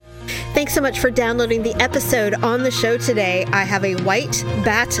Thanks so much for downloading the episode. On the show today, I have a White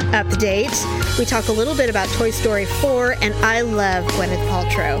Bat update. We talk a little bit about Toy Story 4, and I love Gwyneth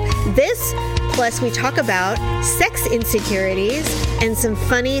Paltrow. This, plus we talk about sex insecurities and some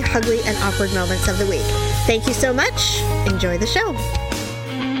funny, ugly, and awkward moments of the week. Thank you so much. Enjoy the show.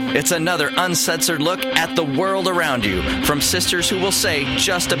 It's another uncensored look at the world around you from sisters who will say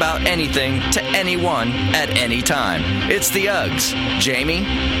just about anything to anyone at any time. It's the Uggs. Jamie.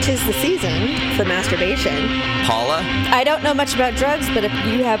 'Tis the season for masturbation. Paula. I don't know much about drugs, but if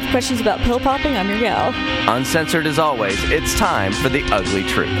you have questions about pill popping, I'm your gal. Uncensored as always, it's time for the ugly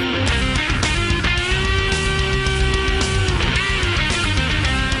truth.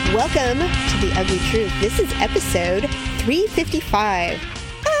 Welcome to the Ugly Truth. This is episode 355.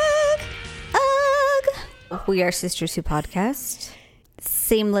 We are Sisters Who Podcast.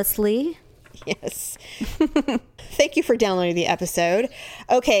 Seamlessly. Yes. Thank you for downloading the episode.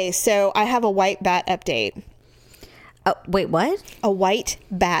 Okay, so I have a White Bat update. Oh, wait, what? A White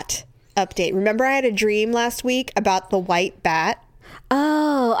Bat update. Remember I had a dream last week about the white bat?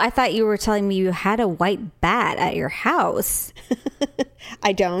 Oh, I thought you were telling me you had a white bat at your house.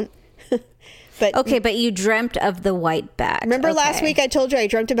 I don't. But okay, but you dreamt of the white bat. Remember last week I told you I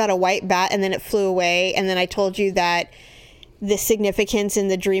dreamt about a white bat and then it flew away, and then I told you that the significance in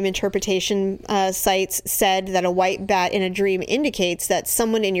the dream interpretation sites said that a white bat in a dream indicates that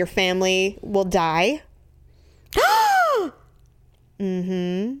someone in your family will die.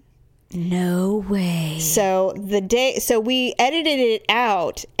 Mm-hmm. No way. So we edited it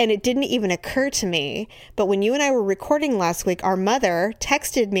out and it didn't even occur to me. But when you and I were recording last week, our mother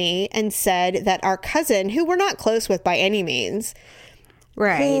texted me and said that our cousin, who we're not close with by any means,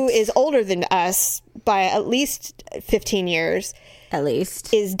 right, who is older than us by at least 15 years, at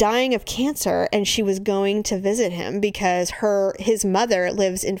least, is dying of cancer, and she was going to visit him because his mother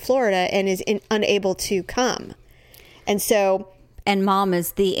lives in Florida and is unable to come. And so... And mom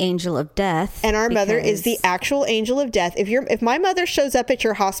is the angel of death. And our mother is the actual angel of death. If my mother shows up at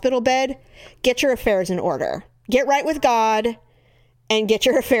your hospital bed, get your affairs in order. Get right with God and get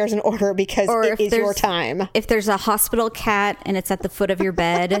your affairs in order, because it is your time. If there's a hospital cat and it's at the foot of your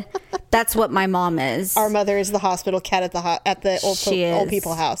bed, that's what my mom is. Our mother is the hospital cat at the old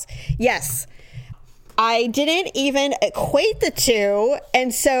people house. Yes. I didn't even equate the two.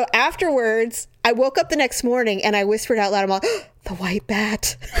 And so afterwards, I woke up the next morning and I whispered out loud, I'm like, oh, the white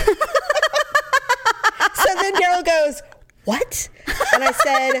bat. So then Daryl goes, what? And I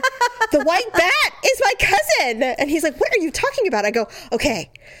said, the white bat is my cousin. And he's like, what are you talking about? I go,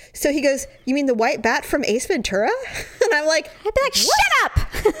 okay. So he goes, you mean the white bat from Ace Ventura? And I'm like, I'd be like, shut up.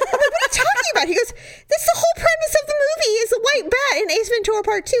 I'm like, what are you talking about? He goes, this is the whole premise of the movie is the white bat in Ace Ventura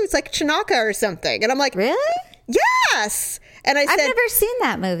Part 2. It's like Chinaka or something. And I'm like, really? Yes. And I said, I've never seen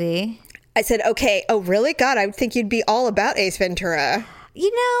that movie. I said, okay. Oh, really? God, I would think you'd be all about Ace Ventura.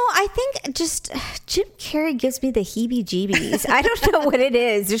 You know, I think just Jim Carrey gives me the heebie-jeebies. I don't know what it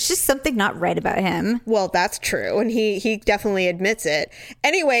is. There's just something not right about him. Well, that's true. And he definitely admits it.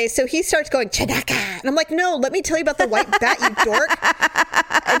 Anyway, so he starts going, Chinaka. And I'm like, no, let me tell you about the white bat, you dork.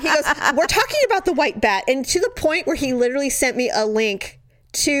 And he goes, we're talking about the white bat. And to the point where he literally sent me a link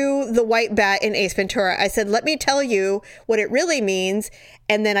to the white bat in Ace Ventura. I said, let me tell you what it really means.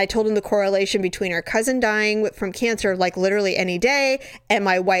 And then I told him the correlation between our cousin dying from cancer, like literally any day, and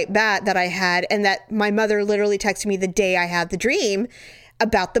my white bat that I had, and that my mother literally texted me the day I had the dream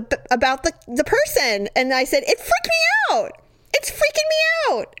about the person. And I said, it freaked me out. It's freaking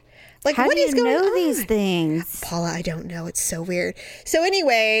me out. Like, how what do is you going know on? These things? Paula, I don't know. It's so weird. So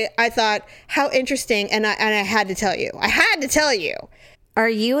anyway, I thought, how interesting. And I had to tell you. I had to tell you. Are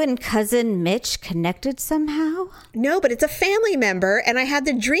you and cousin Mitch connected somehow? No, but it's a family member, and I had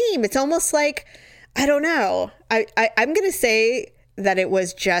the dream. It's almost like, I don't know. I'm going to say that it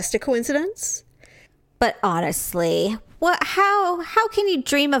was just a coincidence. But honestly, how can you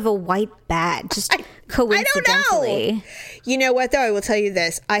dream of a white bat just coincidentally? I don't know. You know what, though? I will tell you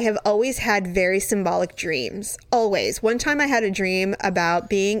this. I have always had very symbolic dreams. Always. One time I had a dream about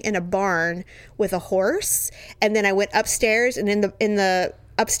being in a barn with a horse, and then I went upstairs, and in the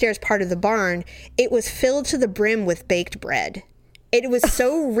upstairs part of the barn, it was filled to the brim with baked bread. It was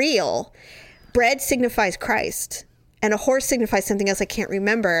so real. Bread signifies Christ, and a horse signifies something else I can't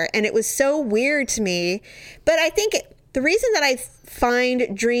remember. And it was so weird to me. But I think the reason that I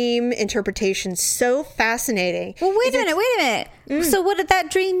find dream interpretation so fascinating. Well, wait a minute. So what did that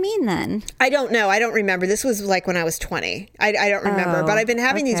dream mean then? I don't know. I don't remember. This was like when I was 20. I don't remember. But I've been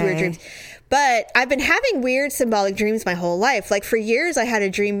having these weird dreams. But I've been having weird symbolic dreams my whole life. Like for years, I had a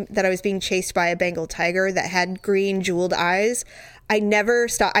dream that I was being chased by a Bengal tiger that had green jeweled eyes. I never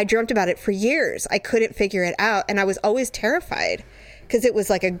stopped. I dreamt about it for years. I couldn't figure it out. And I was always terrified because it was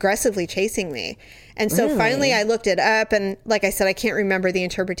like aggressively chasing me. And so finally I looked it up. And like I said, I can't remember the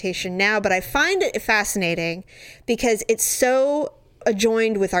interpretation now, but I find it fascinating because it's so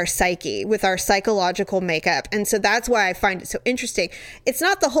adjoined with our psyche, with our psychological makeup. And so that's why I find it so interesting. It's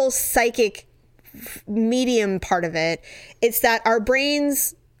not the whole psychic medium part of it. It's that our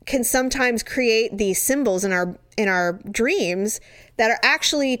brains can sometimes create these symbols in our dreams that are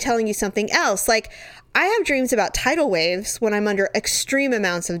actually telling you something else. Like, I have dreams about tidal waves when I'm under extreme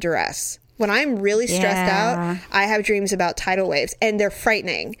amounts of duress. When I'm really stressed out, I have dreams about tidal waves, and they're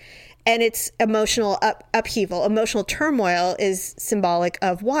frightening. And it's emotional upheaval. Emotional turmoil is symbolic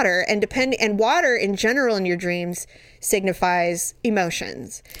of water, and water in general in your dreams signifies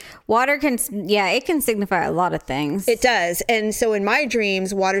emotions. Water it can signify a lot of things. It does. And so in my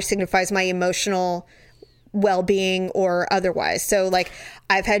dreams, water signifies my emotional well-being or otherwise. So like,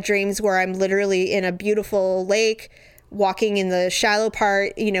 I've had dreams where I'm literally in a beautiful lake, walking in the shallow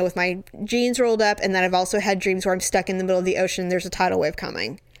part, with my jeans rolled up. And then I've also had dreams where I'm stuck in the middle of the ocean. There's a tidal wave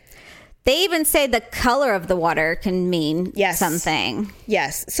coming. They even say the color of the water can mean something.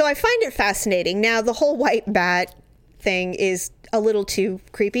 Yes. So I find it fascinating. Now, the whole white bat thing is a little too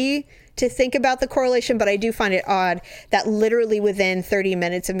creepy to think about the correlation, but I do find it odd that literally within 30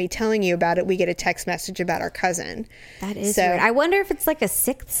 minutes of me telling you about it, we get a text message about our cousin. That is weird. I wonder if it's like a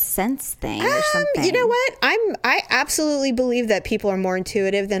sixth sense thing or something. You know what? I absolutely believe that people are more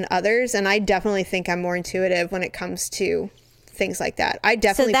intuitive than others, and I definitely think I'm more intuitive when it comes to things like that. I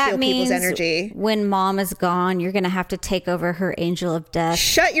definitely feel people's energy. When mom is gone, you're going to have to take over her angel of death.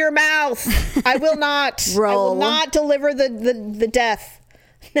 Shut your mouth. I will not. I will not deliver the death.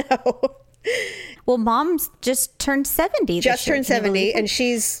 No. Well, mom's just turned 70. Just turned 70, and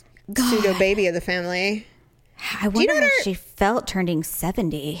she's pseudo baby of the family. I wonder how she felt turning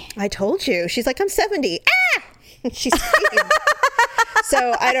 70. I told you. She's like, I'm 70. Ah! She's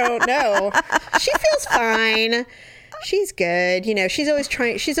so I don't know. She feels fine. She's good.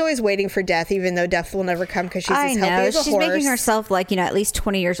 She's always waiting for death, even though death will never come because she's as healthy as a horse. She's making herself at least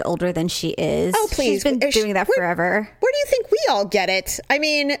 20 years older than she is. Oh, please. She's been doing that forever. Where do you think we all get it? I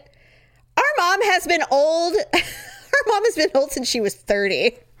mean, our mom has been old. Our mom has been old since she was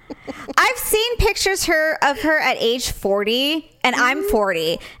 30. I've seen pictures of her at age 40, and I'm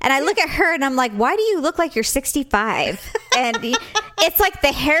 40, and I look at her and I'm like, why do you look like you're 65? And it's like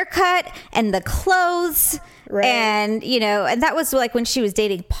the haircut and the clothes. Right. And, and that was like when she was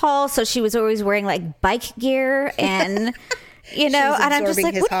dating Paul. So she was always wearing like bike gear and, and I'm just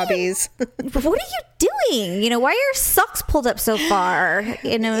like, hobbies. What are you doing? Why are your socks pulled up so far?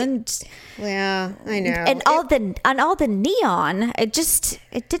 And yeah, I know. And all the neon, it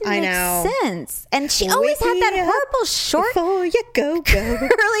didn't make sense. And she always had that horrible short, before you go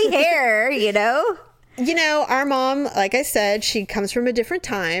curly hair, our mom, like I said, she comes from a different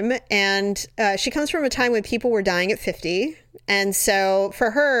time, and she comes from a time when people were dying at 50. And so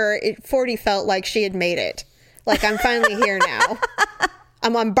for her, 40 felt like she had made it. Like, I'm finally here now.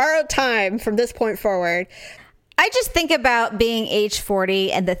 I'm on borrowed time from this point forward. I just think about being age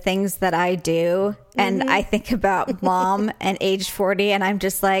 40 and the things that I do. And I think about mom and age 40. And I'm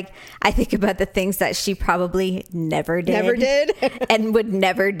just like, I think about the things that she probably never did. And would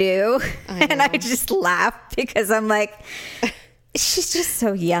never do. And I just laugh because I'm like, she's just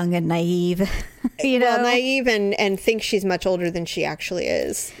so young and naive, Well, naive and thinks she's much older than she actually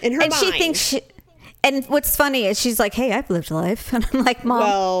is in her mind. She thinks and what's funny is she's like, hey, I've lived life. And I'm like, Mom.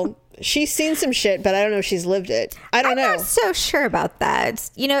 Well, she's seen some shit, but I don't know if she's lived it. I don't know. I'm not so sure about that.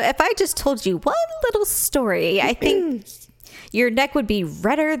 If I just told you one little story, I think your neck would be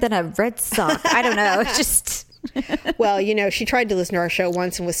redder than a red sock. I don't know. It's just... Well, she tried to listen to our show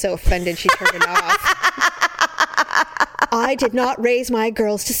once and was so offended she turned it off. I did not raise my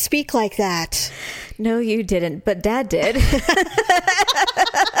girls to speak like that. No, you didn't, but Dad did.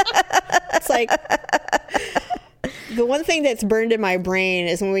 It's like... The one thing that's burned in my brain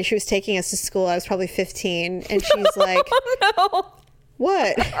is when she was taking us to school, I was probably 15, and she's like, oh, no.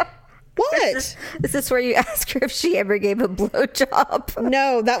 What? What? Is this where you ask her if she ever gave a blowjob?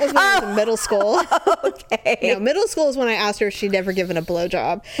 No, that was when I was in middle school. Okay. No, middle school is when I asked her if she'd ever given a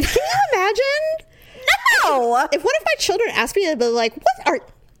blowjob. Can you imagine? No! If one of my children asked me, they'd be like,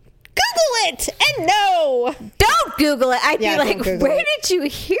 Google it! And no! Don't Google it. I'd be like, where did you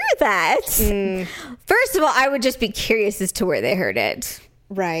hear that? First of all, I would just be curious as to where they heard it.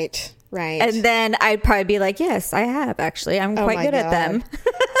 Right. And then I'd probably be like, yes, I have, actually. I'm quite good at them.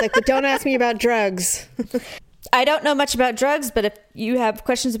 It's like, but don't ask me about drugs. I don't know much about drugs, but if you have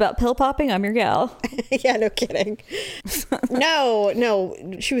questions about pill popping, I'm your gal. Yeah, no kidding. No.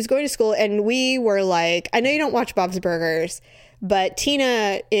 She was going to school and we were like, I know you don't watch Bob's Burgers, but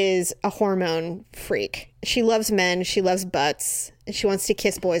Tina is a hormone freak. She loves men. She loves butts. And she wants to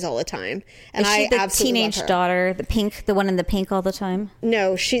kiss boys all the time. And Is she the absolutely teenage love her. daughter, the one in the pink all the time?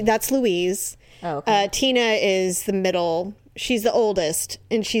 No, that's Louise. Oh, okay. Tina is the middle. She's the oldest,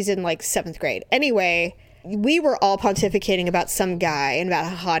 and she's in like 7th grade. Anyway, we were all pontificating about some guy and about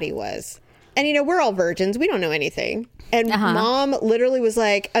how hot he was. And, you know, we're all virgins. We don't know anything. And Mom literally was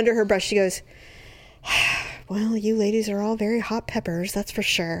like, under her breath, she goes, well, you ladies are all very hot peppers, that's for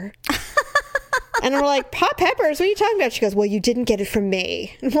sure. And we're like, hot peppers? What are you talking about? She goes, well, you didn't get it from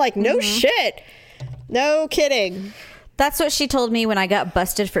me. I'm like, no shit. No kidding. That's what she told me when I got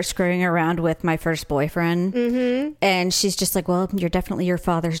busted for screwing around with my first boyfriend. Mm-hmm. And she's just like, well, you're definitely your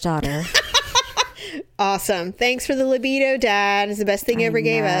father's daughter. Awesome. Thanks for the libido, Dad. It's the best thing you ever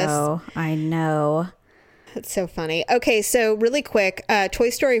gave us. I know. That's so funny. Okay, so really quick, Toy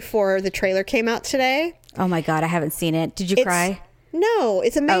Story 4, the trailer came out today. Oh my God, I haven't seen it. Did you cry? No,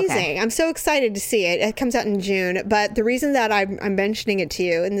 it's amazing. Okay. I'm so excited to see it. It comes out in June. But the reason that I'm mentioning it to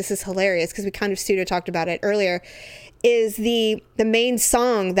you, and this is hilarious because we kind of pseudo talked about it earlier, is the main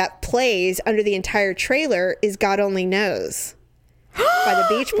song that plays under the entire trailer is God Only Knows by the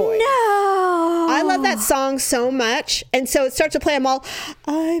Beach Boys. No. I love that song so much. And so it starts to play. I'm all,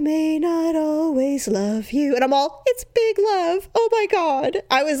 I may not always love you. And I'm all, it's Big Love. Oh my God.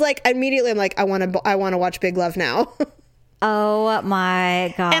 I was like, immediately, I'm like, I want to watch Big Love now. Oh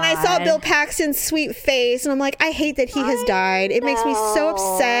my God. And I saw Bill Paxton's sweet face and I'm like, I hate that he has died. It makes me so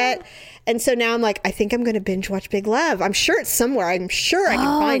upset. And so now I'm like, I think I'm going to binge watch Big Love. I'm sure it's somewhere. I'm sure I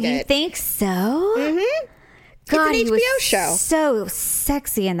can find you it. think so? Mm-hmm. God, it's an he HBO was show. So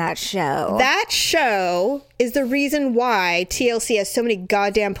sexy in that show. That show is the reason why TLC has so many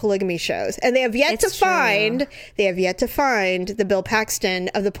goddamn polygamy shows. And they have yet to find the Bill Paxton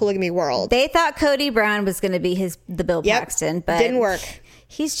of the polygamy world. They thought Cody Brown was going to be the Bill Paxton, but didn't work.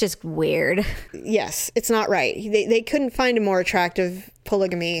 He's just weird. Yes, it's not right. They couldn't find a more attractive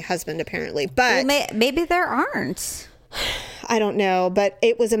polygamy husband, apparently. But well, maybe there aren't. I don't know, but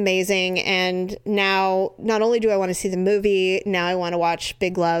it was amazing. And now, not only do I want to see the movie, now I want to watch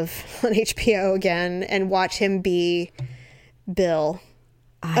Big Love on HBO again and watch him be Bill.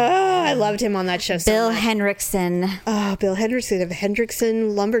 I loved him on that show so Bill much. Hendrickson. Oh, Bill Hendrickson of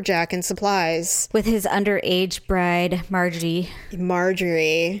Hendrickson Lumberjack and Supplies. With his underage bride, Margie.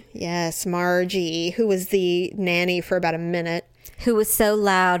 Marjorie. Yes, Margie, who was the nanny for about a minute. Who was so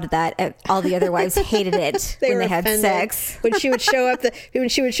loud that all the other wives hated it when they had offended. sex. When she would show up at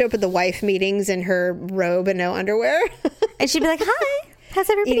the wife meetings in her robe and no underwear. And she'd be like, hi,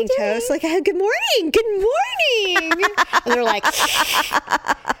 how's everybody Eating doing? toast, like, good morning. And they're like,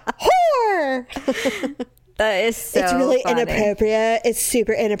 whore. That is so It's really funny. inappropriate. It's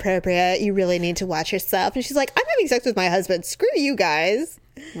super inappropriate. You really need to watch yourself. And she's like, I'm having sex with my husband. Screw you guys.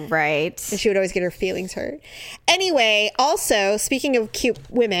 Right. And she would always get her feelings hurt. Anyway, also, speaking of cute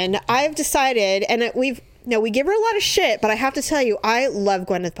women, I've decided, and we give her a lot of shit, but I have to tell you, I love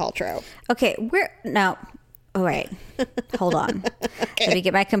Gwyneth Paltrow. Okay, all right. Hold on. Okay. Let me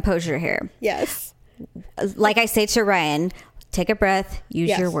get my composure here. Yes. Like I say to Ryan, take a breath, use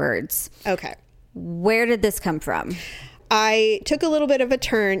Yes. your words. Okay. Where did this come from? I took a little bit of a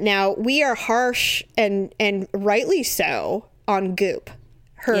turn. Now, we are harsh and rightly so on Goop,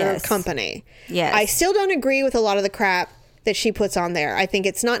 her Yes. company. Yes. I still don't agree with a lot of the crap that she puts on there. I think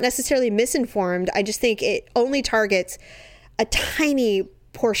it's not necessarily misinformed. I just think it only targets a tiny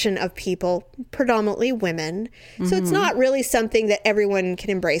portion of people, predominantly women. So it's not really something that everyone can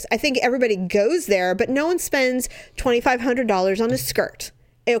embrace. I think everybody goes there, but no one spends $2,500 on a skirt.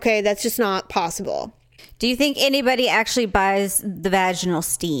 Okay, that's just not possible. Do you think anybody actually buys the vaginal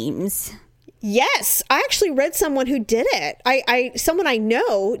steams? Yes, I actually read someone who did it. Someone I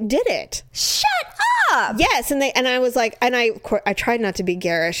know did it. Shut up! Yes, and I was like, and I tried not to be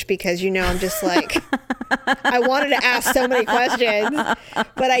garish because I'm just like, I wanted to ask so many questions,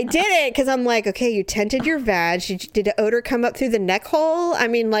 but I did it because I'm like, okay, you tented your vag. Did the odor come up through the neck hole? I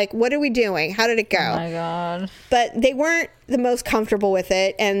mean, like, what are we doing? How did it go? Oh my God. But they weren't the most comfortable with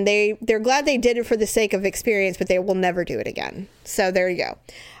it, and they're glad they did it for the sake of experience, but they will never do it again. So there you go.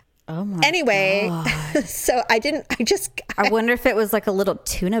 Oh my Anyway, God. so I wonder if it was like a little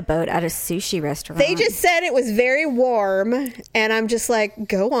tuna boat at a sushi restaurant. they just said it was very warm, and I'm just like,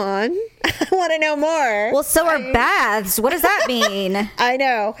 go on. I want to know more. Well, so are baths. What does that mean? I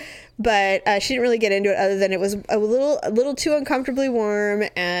know. But she didn't really get into it other than it was a little too uncomfortably warm,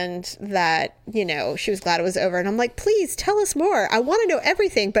 and that, you know, she was glad it was over. And I'm like, please tell us more. I want to know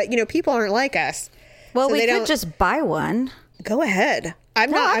everything. But, you know, people aren't like us. Well, So we they could don't- just buy one. Go ahead.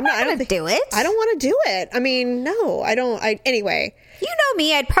 I'm not gonna do it. I don't want to do it. I mean, no, I don't. Anyway, You know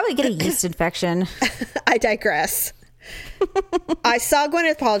me. I'd probably get a yeast infection. I digress. I saw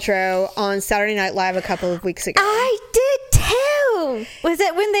Gwyneth Paltrow on Saturday Night Live a couple of weeks ago. I did too. Was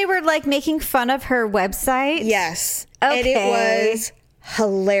it when they were like making fun of her website? Yes. And it Okay. was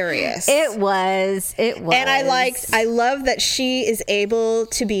hilarious. It was. And I love that she is able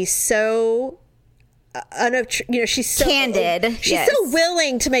to be so she's so Candid, She's yes. so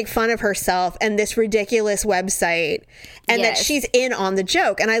willing to make fun of herself and this ridiculous website, and that Yes. she's in on the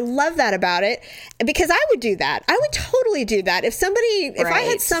joke. And I love that about it, because I would do that. I would totally do that if I had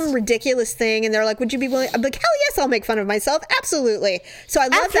Right. some ridiculous thing and they're like, "Would you be willing?" I'm like, "Hell yes, I'll make fun of myself." Absolutely. So I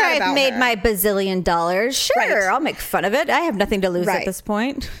love After that I've about made her. my bazillion dollars, sure, Right. I'll make fun of it. I have nothing to lose Right. at this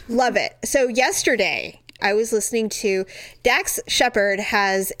point. Love it. So yesterday, I was listening to Dax Shepard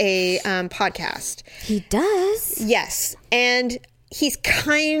has a podcast. He does. Yes, and he's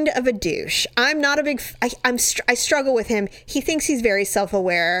kind of a douche. I'm not a big. I struggle with him. He thinks he's very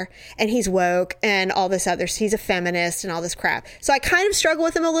self-aware and he's woke and all this other. He's a feminist and all this crap. So I kind of struggle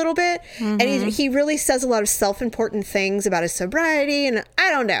with him a little bit. And he really says a lot of self-important things about his sobriety. And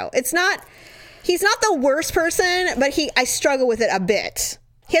I don't know. He's not the worst person, but I struggle with it a bit.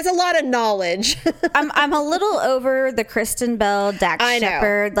 He has a lot of knowledge. I'm a little over the Kristen Bell, Dax I know.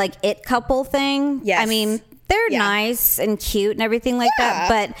 Shepard, like it couple thing. Yes. I mean, they're Yeah. nice and cute and everything like that,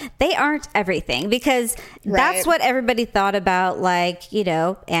 but they aren't everything, because Right. that's what everybody thought about, like, you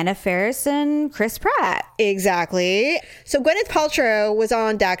know, Anna Faris and Chris Pratt. Exactly. So Gwyneth Paltrow was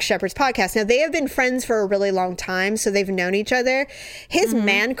on Dax Shepard's podcast. Now, they have been friends for a really long time, so they've known each other. His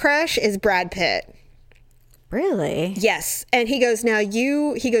man crush is Brad Pitt. Really? Yes. And he goes, now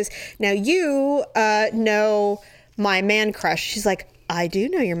you know my man crush. She's like, I do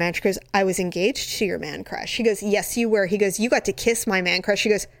know your man crush. I was engaged to your man crush. He goes, yes, you were. He goes, you got to kiss my man crush. She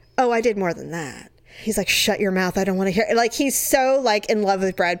goes, oh, I did more than that. He's like, shut your mouth. I don't want to hear. Like, he's so like in love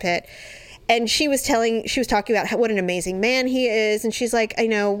with Brad Pitt. And she was talking about what an amazing man he is. And she's like, I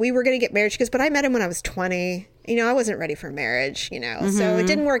know we were going to get married. She goes, but I met him when I was 20. You know, I wasn't ready for marriage, you know, so it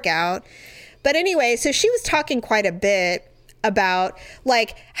didn't work out. But anyway, so she was talking quite a bit about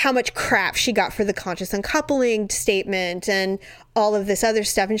like how much crap she got for the conscious uncoupling statement and all of this other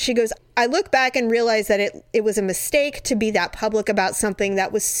stuff. And she goes, I look back and realize that it was a mistake to be that public about something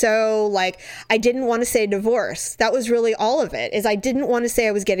that was so like, I didn't want to say divorce. That was really all of it, is I didn't want to say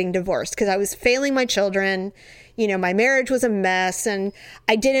I was getting divorced because I was failing my children. You know, my marriage was a mess and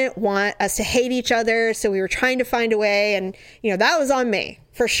I didn't want us to hate each other. So we were trying to find a way. And, you know, that was on me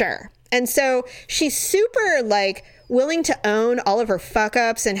for sure. And so she's super like willing to own all of her fuck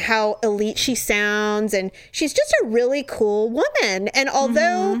ups and how elite she sounds. And she's just a really cool woman. And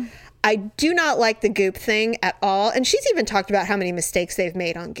although I do not like the Goop thing at all, and she's even talked about how many mistakes they've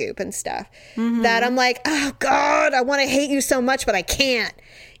made on Goop and stuff, that I'm like, oh God, I want to hate you so much, but I can't.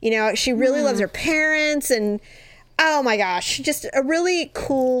 You know, she really loves her parents and oh my gosh, just a really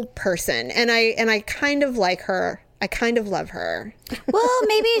cool person. And I kind of like her. I kind of love her. Well,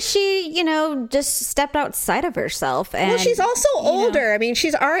 maybe she, you know, just stepped outside of herself. And, Well, she's also older. I mean,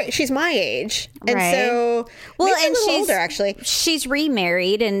 she's my age, and Right. so well, maybe a and little she's older actually. She's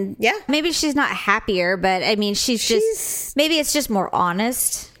remarried, and Yeah. maybe she's not happier, but I mean, she's just maybe it's just more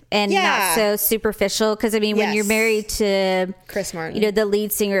honest and Yeah. not so superficial. Because I mean, when you're Yes. married to Chris Martin. you know, the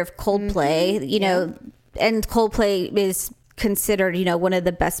lead singer of Coldplay, you know, and Coldplay is considered, you know, one of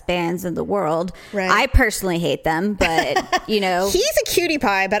the best bands in the world. Right. I personally hate them, but you know, He's a cutie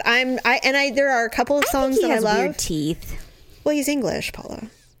pie, but there are a couple of songs he that I has love. weird teeth. Well, he's English, Paula.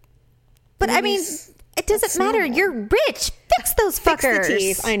 But I mean, it doesn't matter. normal. You're rich. Fix those Fix fuckers. the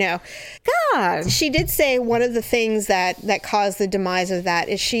teeth. I know. God. She did say one of the things that caused the demise of that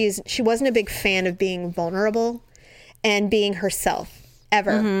is she wasn't a big fan of being vulnerable and being herself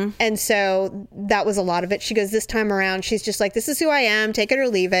ever. And so that was a lot of it. She goes, this time around, she's just like, this is who I am, take it or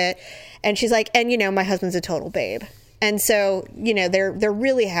leave it. And she's like, and you know, my husband's a total babe. And so, you know, they're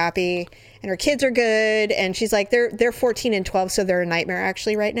really happy and her kids are good. And she's like, they're 14 and 12. So they're a nightmare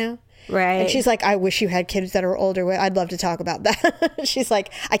actually right now. Right. And she's like, I wish you had kids that are older. I'd love to talk about that. She's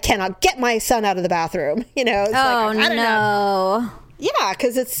like, I cannot get my son out of the bathroom. You know, it's Oh like, I don't know. no. Yeah,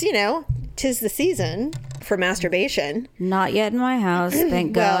 because it's, 'tis the season for masturbation. Not yet in my house,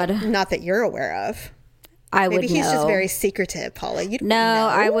 thank Well, God. not that you're aware of. I would Maybe he's know. just very secretive, Paula. You don't No, know.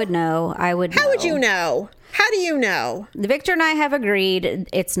 I would know. I would How know. would you know? How do you know? Victor and I have agreed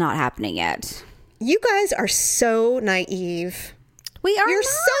it's not happening yet. You guys are so naive. We are You're not.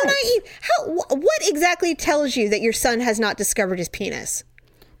 so naive. What exactly tells you that your son has not discovered his penis?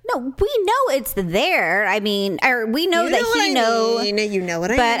 No, we know it's there. I mean, or we know that he knows. You know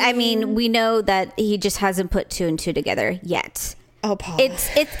what I mean. But I mean, we know that he just hasn't put two and two together yet. Oh, Paula.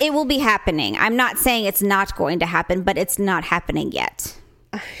 It will be happening. I'm not saying it's not going to happen, but it's not happening yet.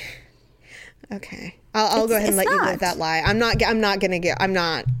 Okay. I'll go ahead and it's let you not. live that lie. I'm not gonna get. I'm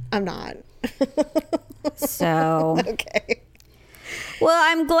not. So, Okay. well,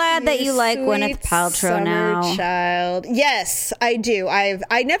 I'm glad that you like Sweet Gwyneth Paltrow summer now. child. Yes, I do.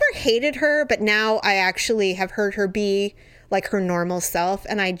 I never hated her, but now I actually have heard her be like her normal self,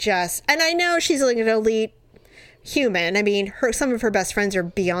 and I know she's like an elite human. I mean, some of her best friends are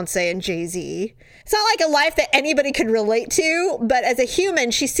Beyonce and Jay-Z. It's not like a life that anybody could relate to, but as a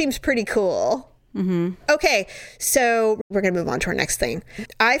human, she seems pretty cool. Mm-hmm. Okay, so we're going to move on to our next thing.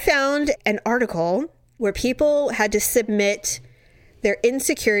 I found an article where people had to submit their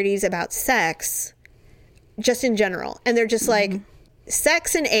insecurities about sex just in general. And they're just like,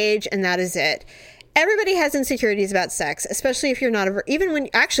 sex and age, and that is it. Everybody has insecurities about sex, especially if you're not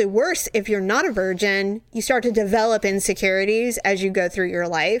actually worse, if you're not a virgin, you start to develop insecurities as you go through your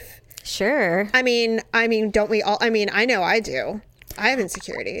life. Sure. I mean, don't we all? I mean, I know I do. I have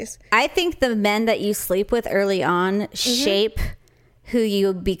insecurities. I think the men that you sleep with early on shape who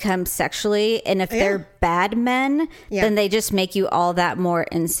you become sexually. And if they're bad men, then they just make you all that more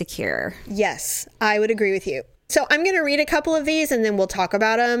insecure. Yes, I would agree with you. So I'm going to read a couple of these and then we'll talk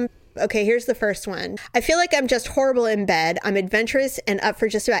about them. Okay, here's the first one. I feel like I'm just horrible in bed. I'm adventurous and up for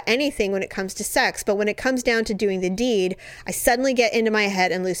just about anything when it comes to sex. But when it comes down to doing the deed, I suddenly get into my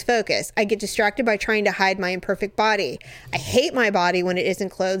head and lose focus. I get distracted by trying to hide my imperfect body. I hate my body when it isn't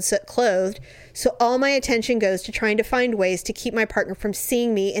clothed. So all my attention goes to trying to find ways to keep my partner from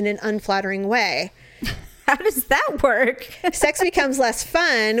seeing me in an unflattering way. How does that work? Sex becomes less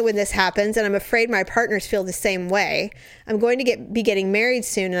fun when this happens, and I'm afraid my partners feel the same way. I'm going to be getting married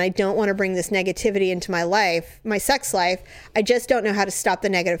soon, and I don't want to bring this negativity into my life, my sex life. I just don't know how to stop the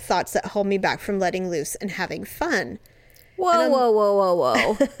negative thoughts that hold me back from letting loose and having fun.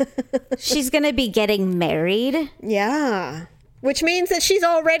 Whoa. She's going to be getting married? Yeah. Which means that she's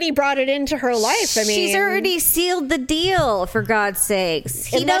already brought it into her life. I mean, she's already sealed the deal, for God's sakes.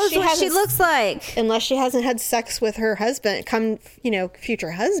 He knows what she looks like. Unless she hasn't had sex with her husband, future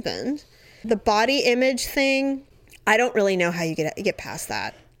husband. The body image thing, I don't really know how you get past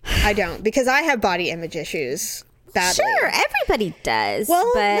that. I don't, because I have body image issues badly. Sure, everybody does. Well,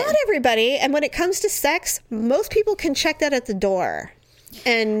 but not everybody. And when it comes to sex, most people can check that at the door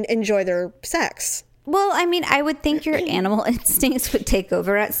and enjoy their sex. Well, I mean, I would think your animal instincts would take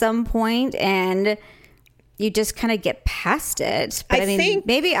over at some point and you just kind of get past it. But I mean, think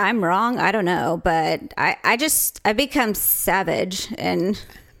maybe I'm wrong. I don't know. But I become savage and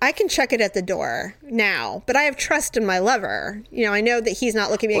I can check it at the door now, but I have trust in my lover. I know that he's not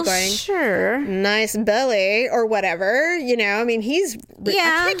looking at me going, sure, nice belly or whatever. I mean, I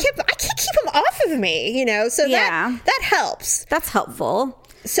can't keep him off of me, so that helps. That's helpful.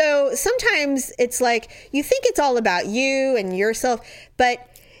 So sometimes it's like you think it's all about you and yourself,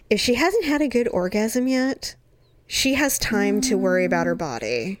 but if she hasn't had a good orgasm yet, she has time to worry about her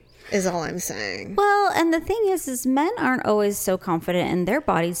body, is all I'm saying. Well, and the thing is men aren't always so confident in their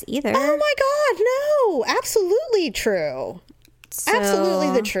bodies either. Oh my God, no, absolutely true. So,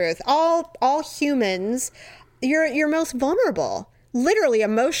 Absolutely the truth. All humans, you're most vulnerable, literally,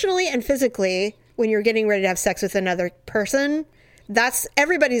 emotionally and physically, when you're getting ready to have sex with another person. That's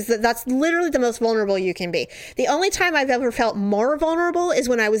literally the most vulnerable you can be. The only time I've ever felt more vulnerable is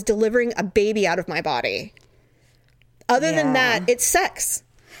when I was delivering a baby out of my body. Other than that, it's sex.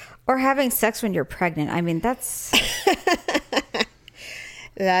 Or having sex when you're pregnant. I mean, that's...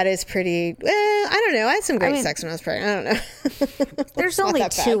 That is pretty... I don't know. I had some great sex when I was pregnant. I don't know. There's only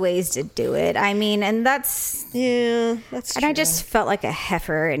two ways to do it. I mean, and that's... Yeah, that's true. And I just felt like a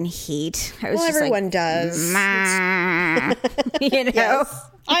heifer in heat. I was Well, just everyone like, does. you know? Yes,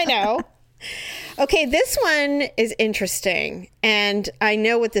 I know. Okay, this one is interesting, and I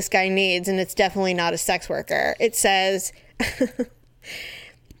know what this guy needs, and it's definitely not a sex worker. It says...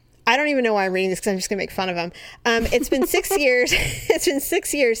 I don't even know why I'm reading this because I'm just going to make fun of him. It's been 6 years. It's been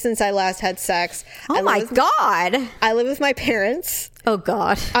 6 years since I last had sex. Oh my God. I live with my parents. Oh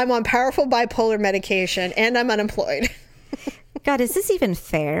God. I'm on powerful bipolar medication and I'm unemployed. God, is this even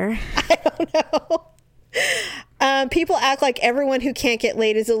fair? People act like everyone who can't get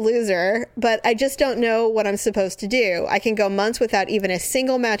laid is a loser, but I just don't know what I'm supposed to do. I can go months without even a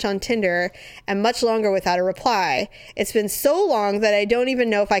single match on Tinder and much longer without a reply. It's been so long that I don't even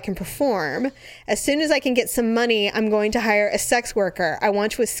know if I can perform. As soon as I can get some money, I'm going to hire a sex worker. I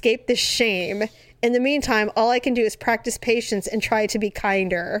want to escape this shame. In the meantime, all I can do is practice patience and try to be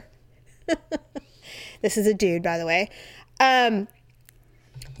kinder. This is a dude, by the way.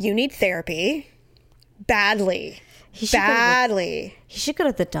 You need therapy. Badly. He should go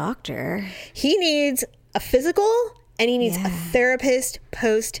to the doctor. He needs a physical and he needs a therapist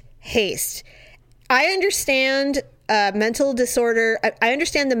post haste. I understand mental disorder. I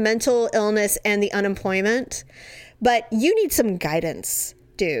understand the mental illness and the unemployment, but you need some guidance,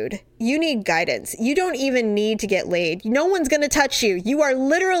 dude. You need guidance. You don't even need to get laid. No one's going to touch you. You are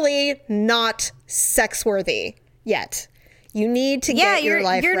literally not sex worthy yet. You need to get your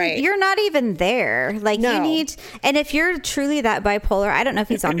life right. You're not even there. Like, No. you need, and if you're truly that bipolar, I don't know if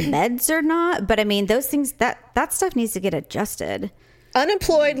he's on meds or not, but I mean, those things, that stuff needs to get adjusted.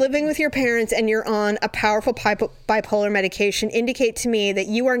 Unemployed, living with your parents, and you're on a powerful bipolar medication indicate to me that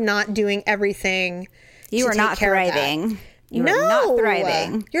you are not doing everything. You are not thriving. You are not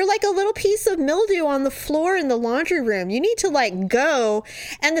thriving. You're like a little piece of mildew on the floor in the laundry room. You need to like go.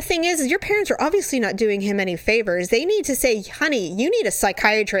 And the thing is your parents are obviously not doing him any favors. They need to say, honey, you need a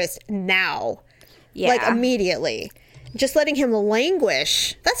psychiatrist now. Yeah. Like immediately. Just letting him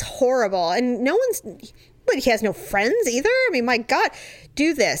languish. That's horrible. And but he has no friends either. I mean, my God,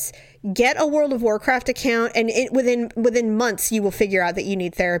 do this. Get a World of Warcraft account, and within months you will figure out that you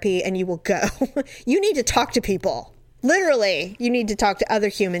need therapy and you will go. You need to talk to people. Literally, you need to talk to other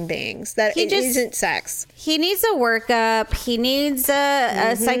human beings. That it isn't sex. He needs a workup. He needs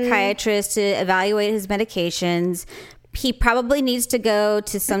a psychiatrist to evaluate his medications. He probably needs to go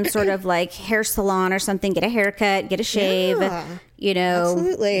to some sort of like hair salon or something, get a haircut, get a shave,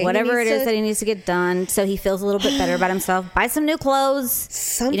 absolutely. Whatever it is that he needs to get done so he feels a little bit better about himself. Buy some new clothes.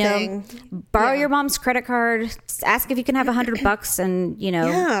 Something. Borrow your mom's credit card. Ask if you can have $100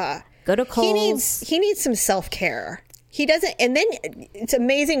 and, go to Kohl's. He needs some self-care. He doesn't, and then it's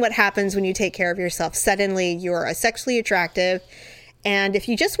amazing what happens when you take care of yourself. Suddenly you're sexually attractive. And if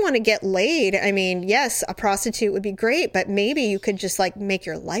you just want to get laid, I mean, yes, a prostitute would be great, but maybe you could just like make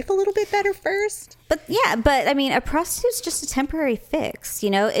your life a little bit better first. But I mean, a prostitute's just a temporary fix.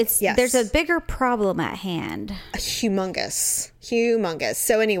 There's a bigger problem at hand. Humongous.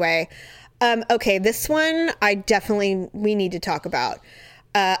 So anyway, okay, this one we need to talk about.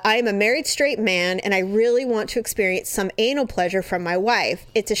 I am a married straight man and I really want to experience some anal pleasure from my wife.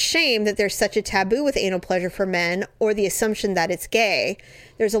 It's a shame that there's such a taboo with anal pleasure for men, or the assumption that it's gay.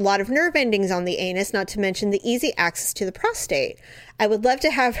 There's a lot of nerve endings on the anus, not to mention the easy access to the prostate. I would love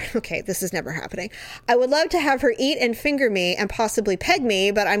to have, okay, this is never happening. I would love to have her eat and finger me and possibly peg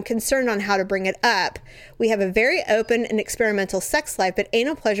me, but I'm concerned on how to bring it up. We have a very open and experimental sex life, but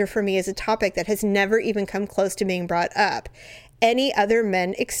anal pleasure for me is a topic that has never even come close to being brought up. Any other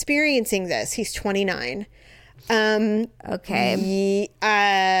men experiencing this? He's 29. Okay.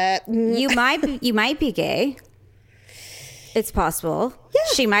 You might be gay. It's possible. Yeah.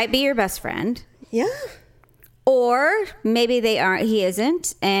 She might be your best friend. Yeah. Or maybe they aren't. He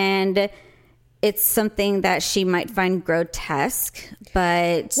isn't, and it's something that she might find grotesque.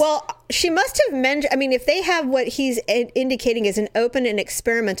 But she must have mentioned. I mean, if they have what he's indicating is an open and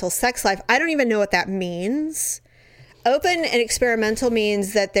experimental sex life, I don't even know what that means. Open and experimental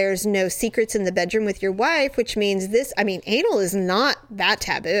means that there's no secrets in the bedroom with your wife, which means anal is not that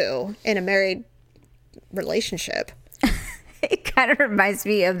taboo in a married relationship. it kind of reminds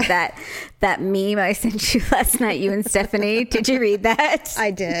me of that meme I sent you last night, you and Stephanie. Did you read that?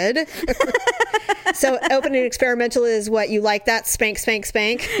 I did. So open and experimental is what you like that? Spank, spank,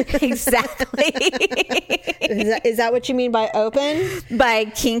 spank. Exactly. Is that what you mean by open? By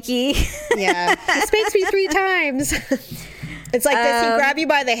kinky. Yeah. He spanks me 3 times. It's like, does he grab you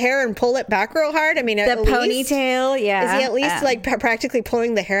by the hair and pull it back real hard? I mean, the ponytail, yeah. Is he at least like practically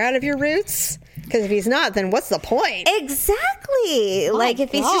pulling the hair out of your roots? Because if he's not, then what's the point? Exactly. Like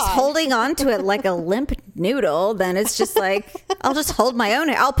if he's just holding on to it like a limp noodle, then it's just like, I'll just hold my own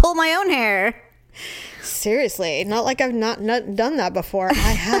hair. I'll pull my own hair. Seriously, not like I've not done that before. I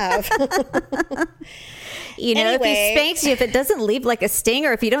have. If he spanks you, if it doesn't leave like a sting,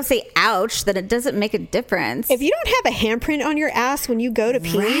 or if you don't say ouch, then it doesn't make a difference. If you don't have a handprint on your ass when you go to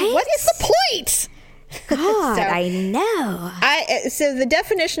pee, right? What is the point? God, I know. So the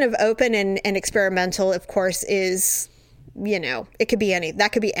definition of open and experimental, of course, is, it could be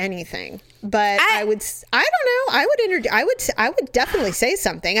that could be anything. but I don't know. I would definitely say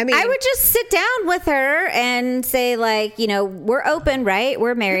something. I mean, I would just sit down with her and say, like, you know, we're open, right?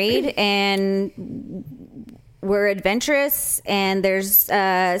 We're married and we're adventurous, and there's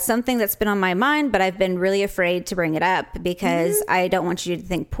something that's been on my mind, but I've been really afraid to bring it up because I don't want you to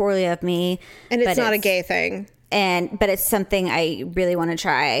think poorly of me. And it's not a gay thing. But it's something I really want to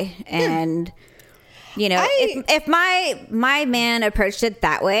try. And you know, if my man approached it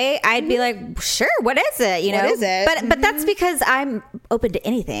that way, I'd be like, sure, what is it? You know, what is it? But that's because I'm open to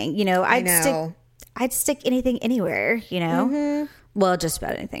anything. You know, I'd stick anything anywhere. You know, well, just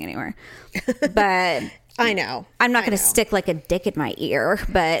about anything anywhere. But I know I'm not going to stick like a dick in my ear,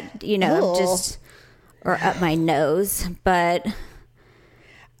 but you know, or up my nose, but.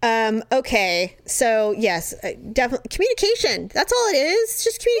 Okay. So yes, definitely communication. That's all it is. It's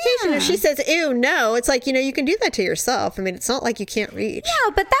just communication. Yeah. If she says, ew, no, it's like, you know, you can do that to yourself. I mean, it's not like you can't reach.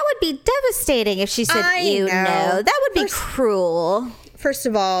 No, but that would be devastating if she said, ew, no. That would be cruel. First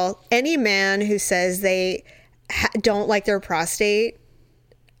of all, any man who says they don't like their prostate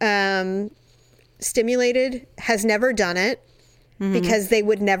stimulated has never done it because they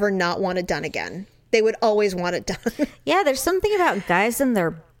would never not want it done again. They would always want it done. Yeah, there's something about guys and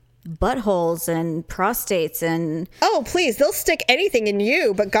their buttholes and prostates and... Oh, please, they'll stick anything in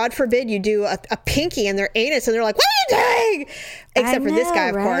you, but God forbid you do a pinky in their anus and they're like, what are you doing? Except for this guy,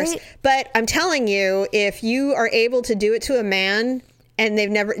 of course. But I'm telling you, if you are able to do it to a man... And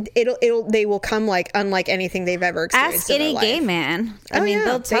they will come like unlike anything they've ever experienced. Ask any gay man. I mean,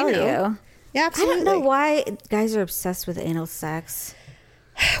 they'll tell you. Yeah, absolutely. I don't know why guys are obsessed with anal sex.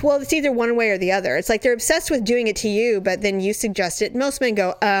 Well, it's either one way or the other. It's like they're obsessed with doing it to you, but then you suggest it. Most men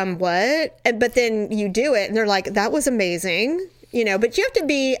go, what? But then you do it, and they're like, that was amazing. You know, but you have to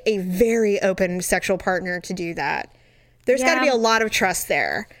be a very open sexual partner to do that. There's got to be a lot of trust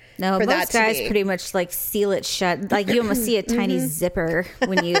there. No, most guys pretty much like seal it shut. Like you almost see a tiny zipper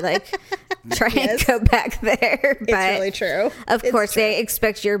when you like try and go back there. But it's really true. Of course, they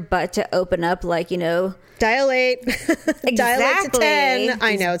expect your butt to open up like, you know. Dilate. Exactly. Dilate to 10.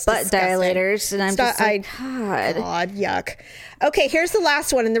 I know, it's butt disgusting. Dilators. And I'm just like, God, yuck. Okay, here's the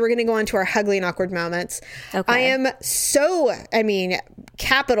last one, and then we're going to go on to our ugly and awkward moments. Okay. I am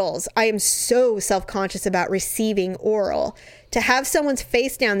capitals. I am so self-conscious about receiving oral. To have someone's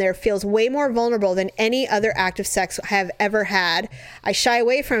face down there feels way more vulnerable than any other act of sex I have ever had. I shy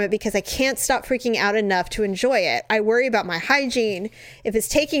away from it because I can't stop freaking out enough to enjoy it. I worry about my hygiene, if it's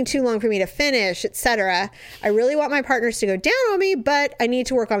taking too long for me to finish, etc. I really want my partners to go down on me, but I need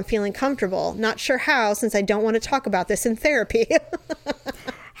to work on feeling comfortable. Not sure how, since I don't want to talk about this in therapy.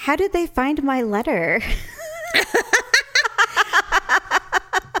 How did they find my letter?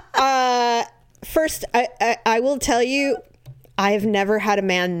 First, I will tell you, I have never had a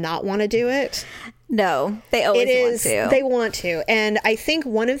man not want to do it. No, they always want to. They want to. And I think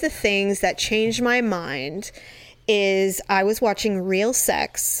one of the things that changed my mind is I was watching Real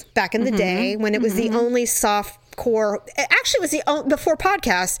Sex back in the day when it was the only soft core. Actually, it was before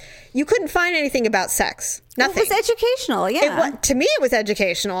podcasts. You couldn't find anything about sex. Nothing. Well, it was educational. Yeah. To me, it was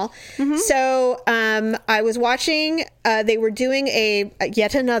educational. So I was watching. They were doing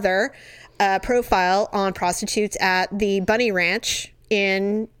yet another profile on prostitutes at the Bunny Ranch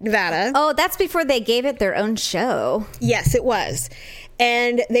in Nevada. Oh, that's before they gave it their own show. Yes, it was.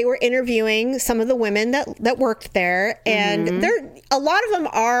 And they were interviewing some of the women that worked there. And a lot of them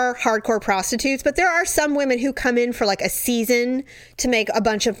are hardcore prostitutes, but there are some women who come in for like a season to make a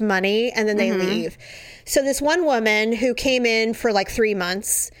bunch of money and then they leave. So this one woman who came in for like 3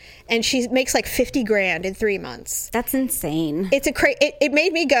 months and she makes like 50 grand in 3 months. That's insane. It's it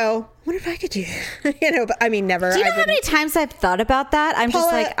made me go, I wonder if I could do that. But I mean, never. Do you know how many times I've thought about that? I'm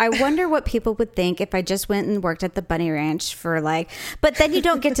Paula, just like, I wonder what people would think if I just went and worked at the Bunny Ranch for like, but then you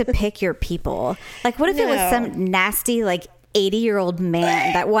don't get to pick your people. Like, what if it was some nasty, like, 80-year-old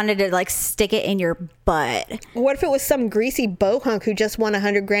man that wanted to like stick it in your butt? What if it was some greasy bohunk who just won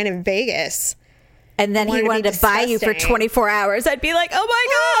 100 grand in Vegas? And then he wanted to buy you for 24 hours. I'd be like, oh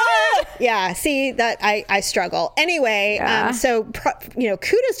my God. Yeah. See, that I struggle. Anyway, so,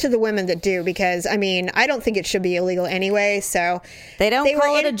 kudos to the women that do, because, I mean, I don't think it should be illegal anyway. So they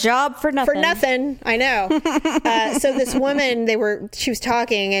call it a job for nothing. For nothing. I know. So this woman, she was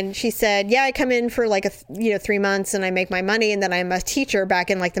talking and she said, yeah, I come in for like 3 months and I make my money. And then I'm a teacher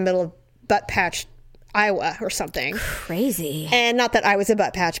back in like the middle of Butt Patch, Iowa or something. Crazy. And not that I was a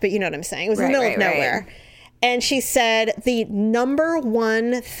butt patch, but you know what I'm saying. It was in the middle of nowhere. And she said the number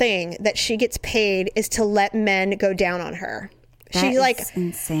one thing that she gets paid is to let men go down on her. She's like,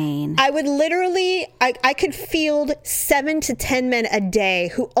 insane. I would literally, I could field 7 to 10 men a day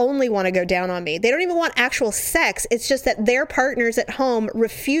who only want to go down on me. They don't even want actual sex. It's just that their partners at home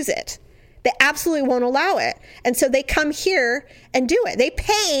refuse it. They absolutely won't allow it. And so they come here and do it. They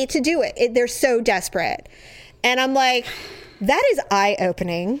pay to do it. They're so desperate. And I'm like, that is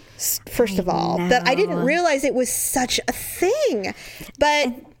eye-opening, first of all, that I didn't realize it was such a thing.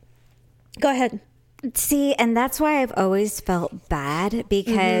 But go ahead. See, and that's why I've always felt bad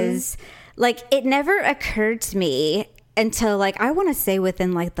because, like, it never occurred to me until, like, I want to say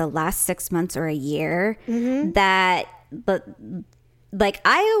within, like, the last 6 months or a year that, like,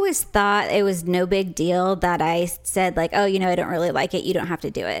 I always thought it was no big deal that I said, like, oh, you know, I don't really like it. You don't have to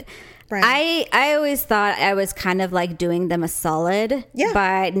do it. Right. I always thought I was kind of like doing them a solid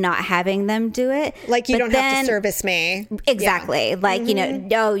by not having them do it. Like, you don't have to service me. Exactly. Yeah. Like, you know,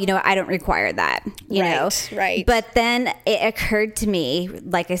 no, you know, I don't require that, you know. Right. But then it occurred to me,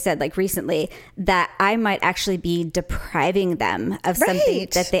 like I said, like recently, that I might actually be depriving them of something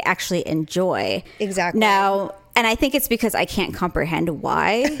that they actually enjoy. Exactly. Now, and I think it's because I can't comprehend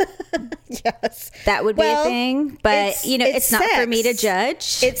why. Yes. That would be a thing. But, you know, it's not for me to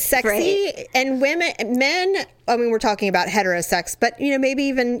judge. It's sexy. Right? And men, I mean, we're talking about heterosex, but, you know, maybe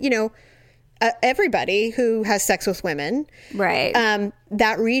even, you know, everybody who has sex with women. Right.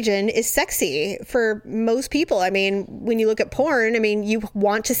 That region is sexy for most people. I mean, when you look at porn, I mean, you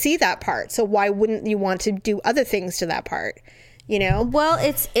want to see that part. So why wouldn't you want to do other things to that part? You know? Well,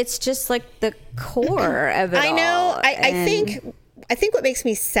 it's just like the core of it. I know. I think what makes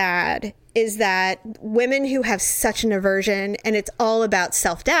me sad is that women who have such an aversion, and it's all about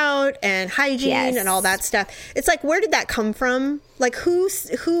self-doubt and hygiene and all that stuff. It's like, where did that come from? Like, who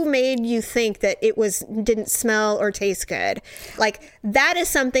made you think that it didn't smell or taste good? Like, that is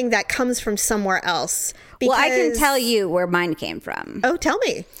something that comes from somewhere else. Well, I can tell you where mine came from. Oh, tell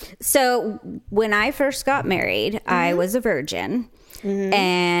me. So when I first got married, I was a virgin.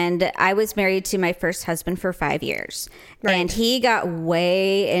 And I was married to my first husband for 5 years. Right. And he got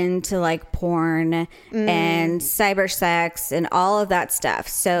way into like porn and cyber sex and all of that stuff.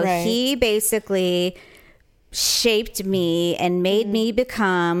 So he basically shaped me and made me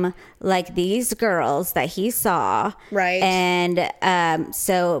become like these girls that he saw. Right. And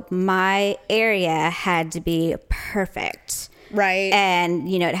so my area had to be perfect. Right. And,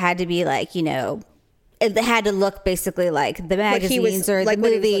 you know, it had to be like, you know, it had to look basically like the magazines or the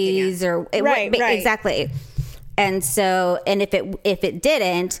movies or right. Exactly. And so, and if it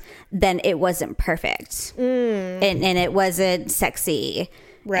didn't, then it wasn't perfect, and it wasn't sexy,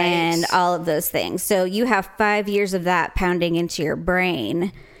 and all of those things. So you have 5 years of that pounding into your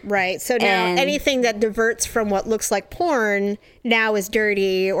brain. Right. So now anything that diverts from what looks like porn now is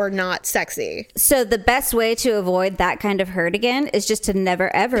dirty or not sexy. So the best way to avoid that kind of hurt again is just to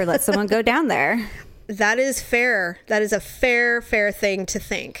never ever let someone go down there. That is fair. That is a fair thing to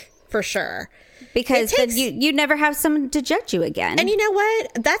think, for sure. Because then you never have someone to judge you again. And you know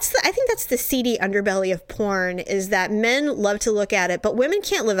what? I think that's the seedy underbelly of porn, is that men love to look at it, but women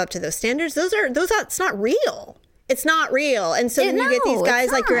can't live up to those standards. It's not real. It's not real. And so then you get these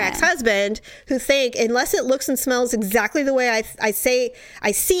guys like your ex-husband who think, unless it looks and smells exactly the way I see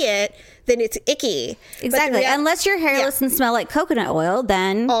it, then it's icky. Exactly. Unless you're hairless and smell like coconut oil,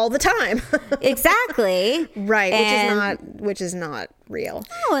 then all the time. Exactly. Right. Which is not real.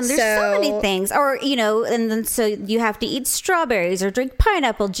 Oh, and there's so many things. Or, you know, and then so you have to eat strawberries or drink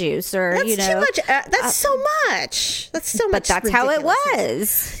pineapple juice or, that's you know. Too much. That's so much. That's so much. But that's how it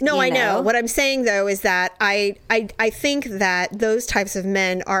was. No, I know. What I'm saying, though, is that I think that those types of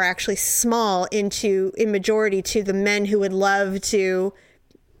men are actually small in majority to the men who would love to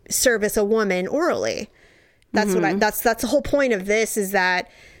service a woman orally. That's that's the whole point of this, is that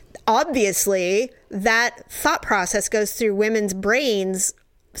obviously that thought process goes through women's brains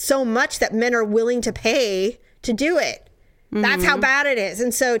so much that men are willing to pay to do it. That's how bad it is.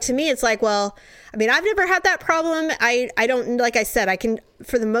 And so to me, it's like, well, I mean, I've never had that problem. I don't, like I said, I can,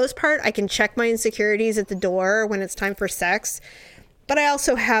 for the most part, I can check my insecurities at the door when it's time for sex. But I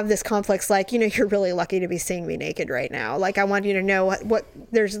also have this complex, like, you know, you're really lucky to be seeing me naked right now. Like, I want you to know what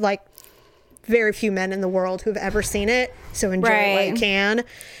there's like very few men in the world who've ever seen it. So enjoy it while you can.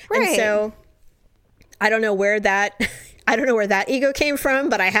 Right. And so I don't know where that ego came from,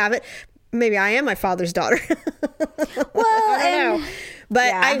 but I have it. Maybe I am my father's daughter. Well, I don't know.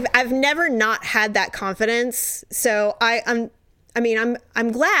 But I've never not had that confidence. So I'm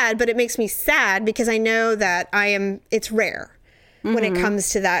glad, but it makes me sad because I know that it's rare. When it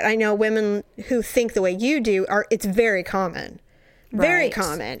comes to that. I know women who think the way you do it's very common. Very Right.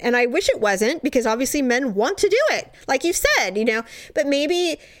 common. And I wish it wasn't, because obviously men want to do it, like you said, but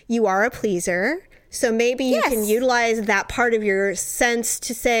maybe you are a pleaser. So maybe you can Yes. utilize that part of your sense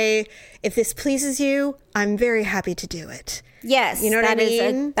to say, if this pleases you, I'm very happy to do it. Yes, You know what I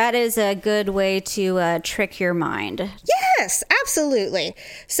mean? That is a good way to trick your mind. Yes, absolutely.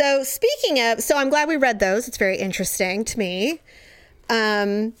 So speaking of, so I'm glad we read those. It's very interesting to me.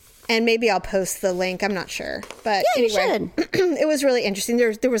 And maybe I'll post the link. I'm not sure. But Yeah, you anyway, it was really interesting.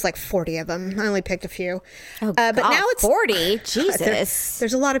 There was like 40 of them. I only picked a few. Oh, but God, now it's 40. Jesus.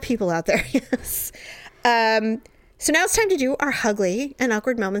 There's a lot of people out there. Yes. So now it's time to do our Hugly and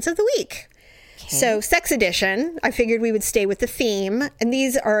Awkward Moments of the Week. So sex edition, I figured we would stay with the theme. And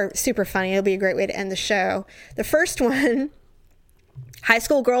these are super funny. It'll be a great way to end the show. The first one, high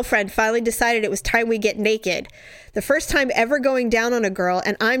school girlfriend finally decided it was time we get naked. The first time ever going down on a girl,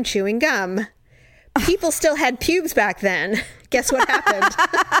 and I'm chewing gum. People still had pubes back then. Guess what happened?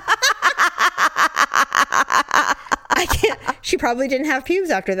 I can't. She probably didn't have pubes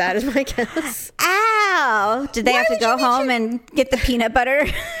after that, is my guess. Ow! Did they have to would you go be home and get the peanut butter?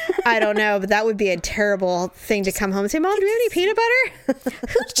 I don't know, but that would be a terrible thing to come home and say, Mom, do we have any peanut butter?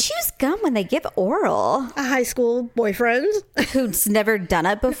 Who chews gum when they give oral? A high school boyfriend. Who's never done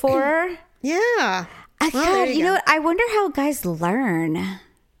it before? Yeah. Well, there God, you know what? I wonder how guys learn.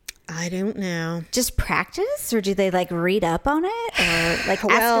 I don't know. Just practice, or do they like read up on it, or like ask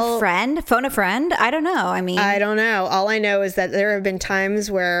Well- a friend, phone a friend? I don't know. I mean, I don't know. All I know is that there have been times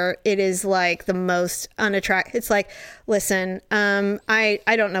where it is like the most unattractive. It's like, listen, I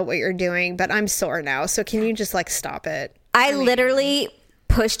don't know what you're doing, but I'm sore now. So can you just like stop it? I literally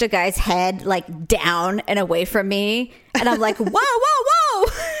pushed a guy's head like down and away from me, and I'm like, whoa, whoa,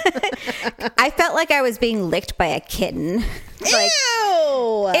 whoa! I felt like I was being licked by a kitten. Like,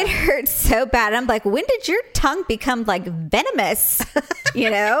 Ew! it hurt so bad. I'm like, when did your tongue become like venomous?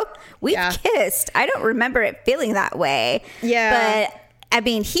 We've Yeah. kissed. I don't remember it feeling that way. Yeah. But I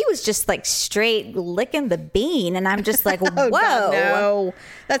mean, he was just like straight licking the bean, and I'm just like, whoa. Oh, God, no.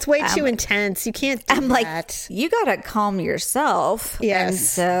 That's way too intense. You can't do I'm like, that. you gotta calm yourself. Yes. And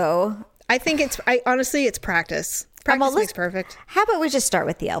so I think honestly, it's practice. well, Practice let's- makes perfect. how about we just start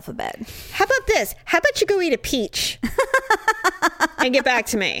with the alphabet? How about this? How about you go eat a peach and get back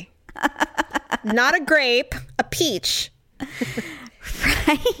to me? Not a grape, a peach.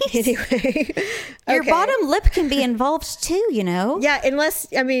 Right? Anyway. Your Okay. bottom lip can be involved too, Yeah, unless,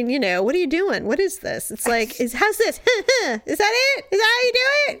 I mean, what are you doing? What is this? It's like, how's this? Is that it? Is that how you do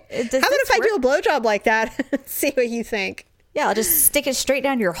it? Does How about this if I do a blowjob like that? See what you think. Yeah, I'll just stick it straight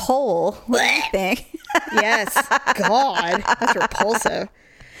down your hole. What do you think? Yes. God, that's repulsive.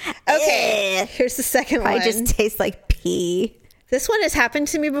 Okay, here's the second one. I just taste like pee. This one has happened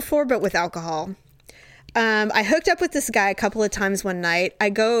to me before, but with alcohol. I hooked up with this guy a couple of times one night. I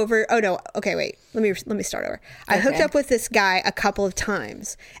go over. Oh no. Okay, wait. Let me start over. I hooked Okay. up with this guy a couple of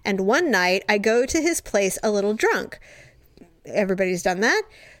times, and one night I go to his place a little drunk. Everybody's done that.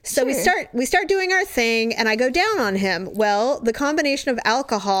 So we start doing our thing, and I go down on him. Well, the combination of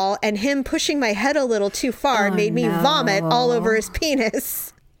alcohol and him pushing my head a little too far made me vomit all over his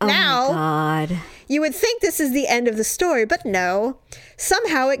penis. Now, God. you would think this is the end of the story, but no.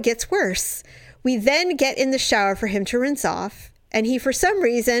 Somehow it gets worse. We then get in the shower for him to rinse off, and he, for some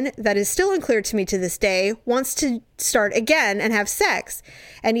reason that is still unclear to me to this day, wants to start again and have sex.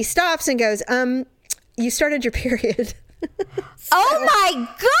 And he stops and goes, you started your period. Oh my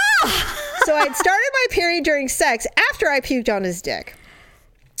God. So I'd started my period during sex after I puked on his dick.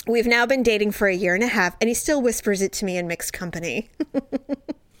 We've now been dating for 1.5 years, and he still whispers it to me in mixed company.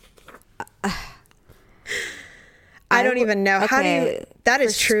 I don't even know. How do you... That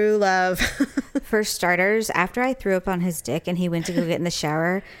is true love. For starters, after I threw up on his dick and he went to go get in the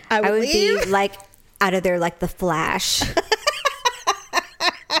shower, I would be leave. like out of there like the Flash.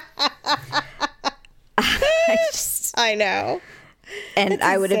 I know. And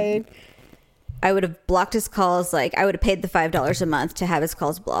I would have insane. I would have blocked his calls. Like, I would have paid the $5 a month to have his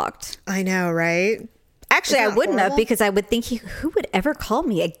calls blocked. I know, right? Actually, I Isn't that wouldn't have, horrible? because I would think who would ever call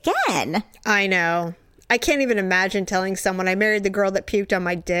me again? I know. I can't even imagine telling someone I married the girl that puked on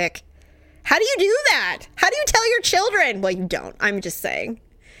my dick. How do you do that? How do you tell your children? Well, you don't. I'm just saying.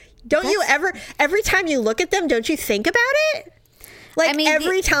 Don't you ever, every time you look at them, don't you think about it? Like, I mean,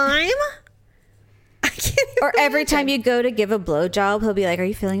 every time? I can't even Or every imagine. time you go to give a blowjob, he'll be like, "Are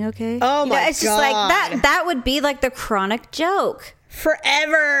you feeling okay?" Oh, my It's just like God. that would be like the chronic joke.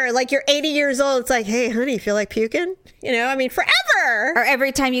 Forever. Like, you're 80 years old. It's like, hey, honey, you feel like puking? I mean, forever. Never. Or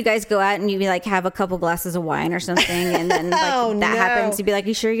every time you guys go out and you like have a couple glasses of wine or something, and then like Oh, that no. happens, you'd be like,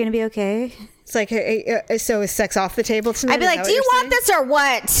 "You sure you're gonna be okay?" It's like, hey, so is sex off the table tonight? I'd be Is like, that "Do what you you're want saying? this or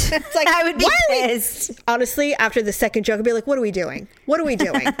what?" It's like, I would be why are we- pissed. Honestly, after the second joke, I'd be like, what are we doing? What are we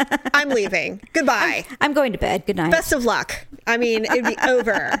doing? I'm leaving. Goodbye. I'm going to bed. Good night. Best of luck. I mean, it'd be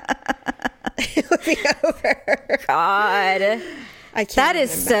over. It would be over. God, I can't that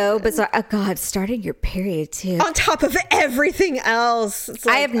is even so bizarre. Oh God, starting your period too. on top of everything else. It's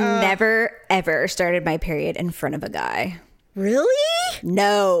like, I have never ever started my period in front of a guy. Really?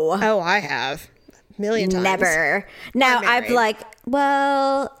 No. Oh, I have. A million times. Never. Now I'm married.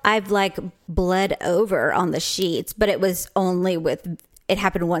 I've like bled over on the sheets, but it was only with, it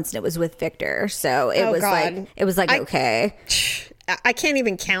happened once and it was with Victor. So it Oh, was God. okay. I can't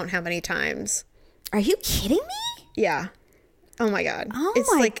even count how many times. Are you kidding me? Yeah. Oh my God. Oh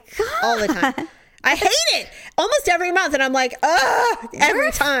it's my like all the time. I hate it almost every month. And I'm like,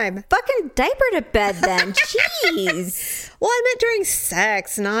 every time. Fucking diaper to bed then. Jeez. Well, I meant during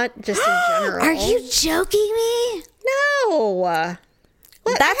sex, not just in general. Are you joking me? No.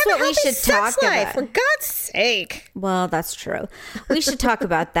 That's what we should talk about. For God's sake. Well, that's true. We should talk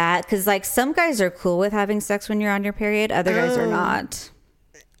about that because, like, some guys are cool with having sex when you're on your period. Other guys are not.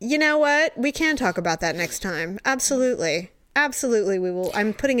 You know what? We can talk about that next time. Absolutely. Absolutely, we will.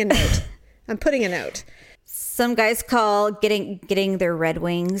 I'm putting a note. I'm putting a note. Some guys call getting their Red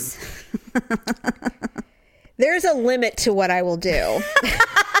Wings. There's a limit to what I will do.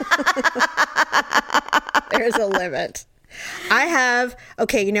 There's a limit. I have,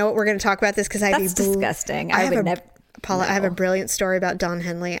 okay, you know what? We're going to talk about this because I That's disgusting. I would never. Paula, I have a brilliant story about Don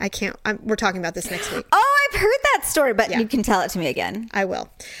Henley. We're talking about this next week. Oh, I've heard that story, but Yeah. you can tell it to me again. I will.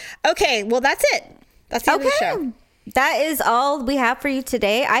 Okay, well, that's it. That's the end of the show. That is all we have for you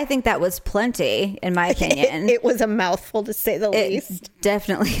today. I think that was plenty, in my opinion. It was a mouthful, to say the least. It's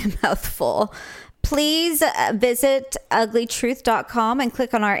definitely a mouthful. Please visit uglytruth.com and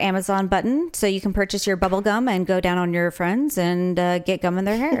click on our Amazon button so you can purchase your bubble gum and go down on your friends and get gum in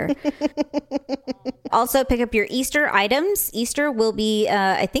their hair. Also, pick up your Easter items. Easter will be,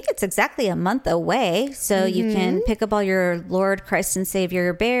 I think it's exactly a month away. So you can pick up all your Lord, Christ, and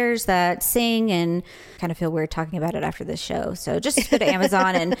Savior bears that sing, and kind of feel weird talking about it after this show. So just go to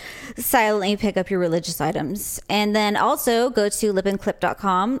Amazon and silently pick up your religious items. And then also go to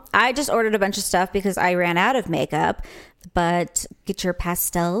lipandclip.com. I just ordered a bunch of stuff because I ran out of makeup. But get your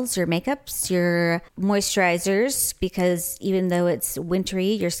pastels, your makeups, your moisturizers, because even though it's wintry,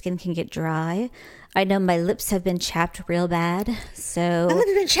 your skin can get dry. I know my lips have been chapped real bad, so My lips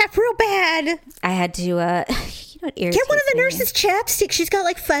have been chapped real bad. I had to, you know what irritates Get one of the me? nurse's chapsticks. She's got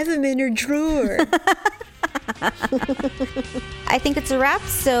like 5 of them in her drawer. I think it's a wrap,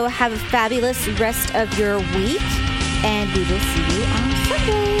 so have a fabulous rest of your week, and we will see you on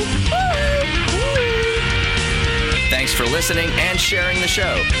Sunday. Bye. Thanks for listening and sharing the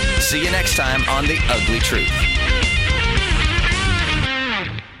show. See you next time on The Ugly Truth.